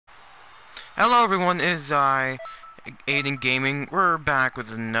Hello everyone, it is I, Aiden Gaming. We're back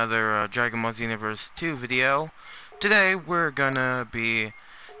with another Dragon Ball Xenoverse 2 video. Today we're gonna be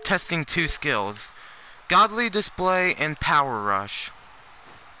testing two skills, Godly Display and Power Rush.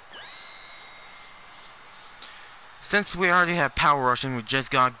 Since we already have Power Rush and we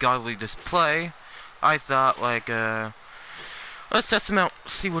just got Godly Display, I thought let's test them out,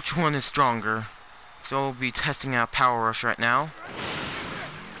 see which one is stronger. So we'll be testing out Power Rush right now.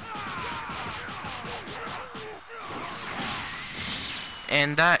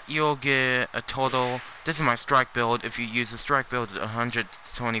 And that you'll get a total. This is my strike build. If you use the strike build,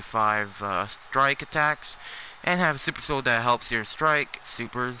 125 strike attacks, and have a super soul that helps your strike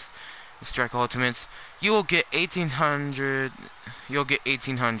supers, strike ultimates, you'll get 1800. You'll get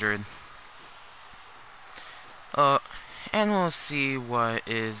 1800. And we'll see what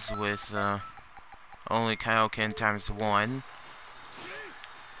is with only Kaioken times 1.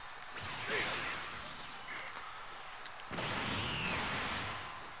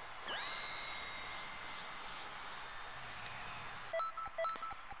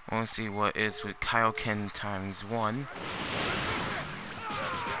 We'll see what is with Kaioken times 1.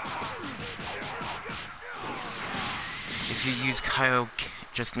 If you use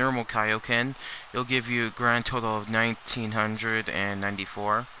just normal Kaioken, it'll give you a grand total of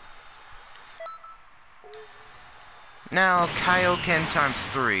 1994. Now, Kaioken times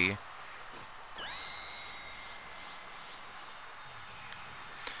 3.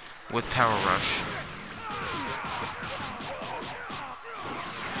 With Power Rush.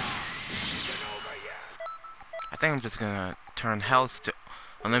 I think I'm just gonna turn health to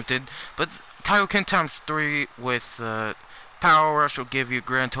unlimited, but Kaioken times 3 with Power Rush will give you a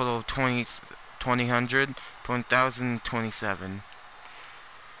grand total of 20,027.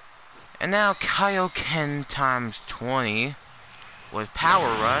 And now Kaioken times 20 with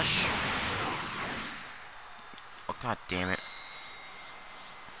Power Rush. Oh, god damn it.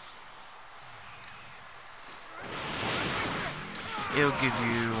 It'll give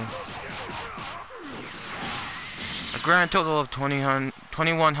you a grand total of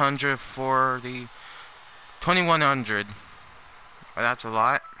 2140. 2100. Oh, that's a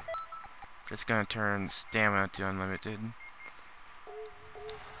lot. Just gonna turn stamina to unlimited.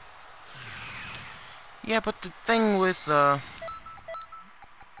 Yeah, but the thing with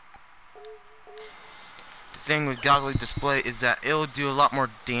Godly Display is that it'll do a lot more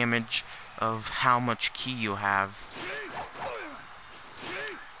damage of how much ki you have.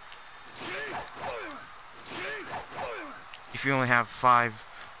 If you only have 5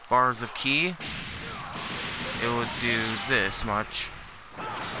 bars of ki, it would do this much.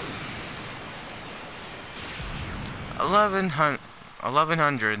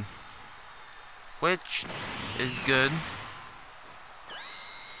 1100, which is good.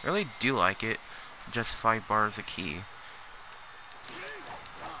 I really do like it. Just 5 bars of ki.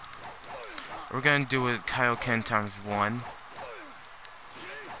 We're gonna do it Kaioken times 1.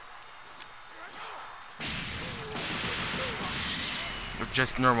 With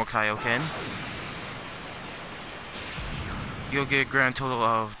just normal Kaioken. You'll get a grand total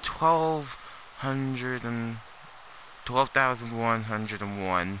of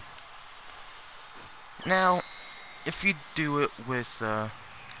 12,101. Now, if you do it with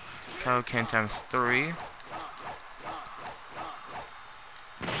Kaioken times 3,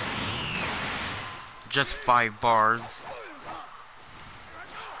 just 5 bars,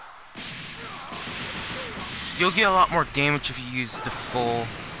 you'll get a lot more damage if you use the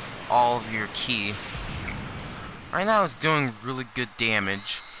all of your ki. Right now it's doing really good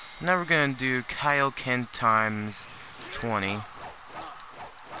damage. Now we're gonna do Kaioken times 20.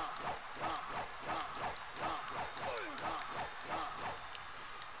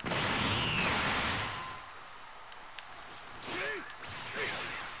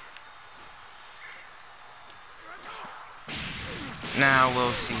 Now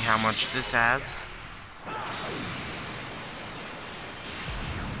we'll see how much this adds.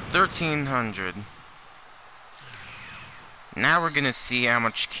 1300. Now we're gonna see how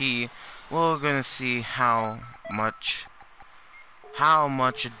much ki. We're gonna see how much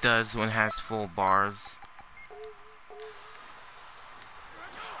it does when it has full bars.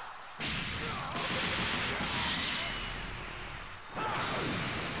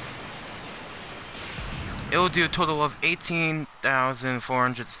 It will do a total of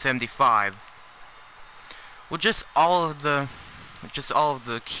 18,475. With just all of the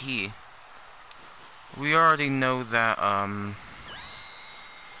ki. We already know that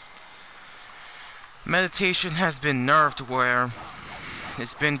meditation has been nerfed where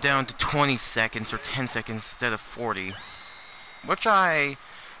it's been down to 20 seconds or 10 seconds instead of 40. Which I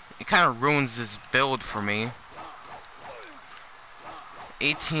It kind of ruins this build for me.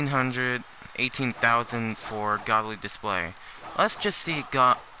 1800, 18,000 for Godly Display. Let's just see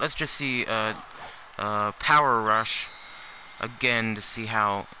Power Rush again to see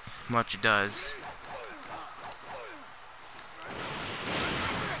how much it does.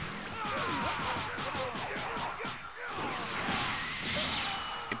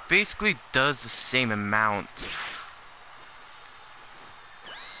 It basically does the same amount.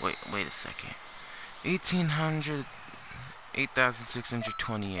 Wait a second. 1800,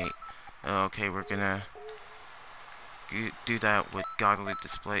 8,628. Okay, we're gonna do that with Godly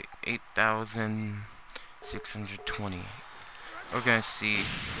Display. 8,628. We're gonna see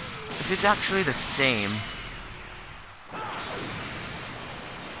if it's actually the same.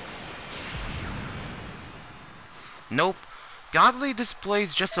 Nope. Godly Display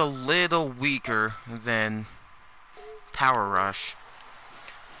is just a little weaker than Power Rush.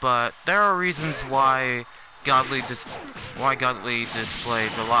 But there are reasons why Godly Display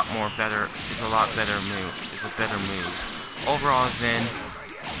is a lot better move overall than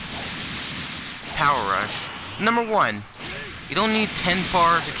Power Rush. Number 1, you don't need 10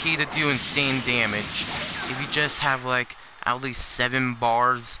 bars of key to do insane damage. If you just have like at least 7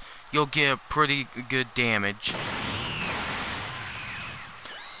 bars, you'll get pretty good damage.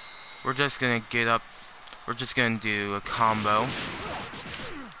 We're just gonna do a combo.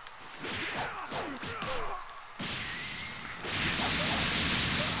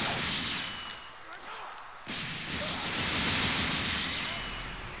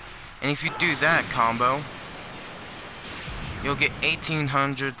 And if you do that combo, you'll get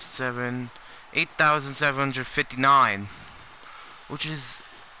 8,759, which is,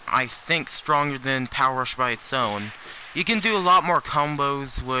 I think, stronger than Power Rush by its own. You can do a lot more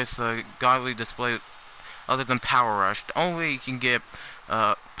combos with Godly Display other than Power Rush. The only way you can get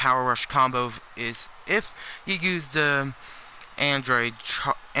Power Rush combo is if you use the Android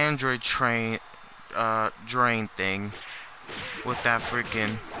drain thing with that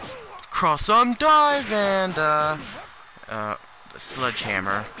freaking cross-arm dive and the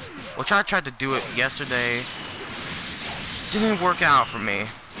sledgehammer, which I tried to do it yesterday. Didn't work out for me.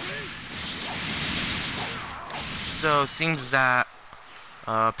 So it seems that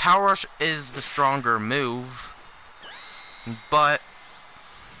Power Rush is the stronger move, but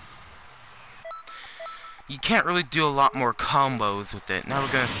you can't really do a lot more combos with it. Now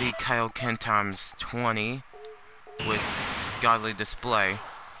we're gonna see Kaioken times 20 with Godly Display.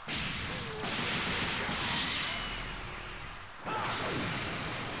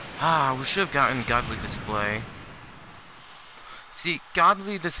 We should have gotten Godly Display. See,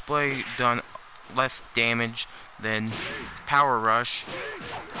 Godly Display done less damage than Power Rush,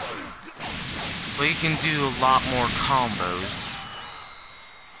 but you can do a lot more combos.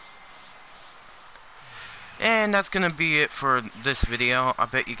 And that's gonna be it for this video. I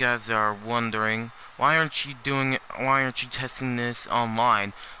bet you guys are wondering, why aren't you testing this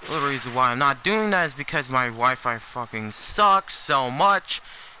online? Well, the reason why I'm not doing that is because my Wi-Fi fucking sucks so much,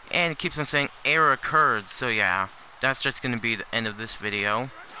 and it keeps on saying error occurred. So yeah, that's just gonna be the end of this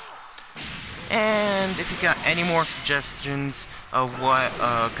video. And if you got any more suggestions of what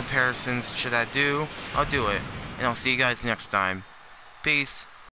comparisons should I do, I'll do it. And I'll see you guys next time. Peace.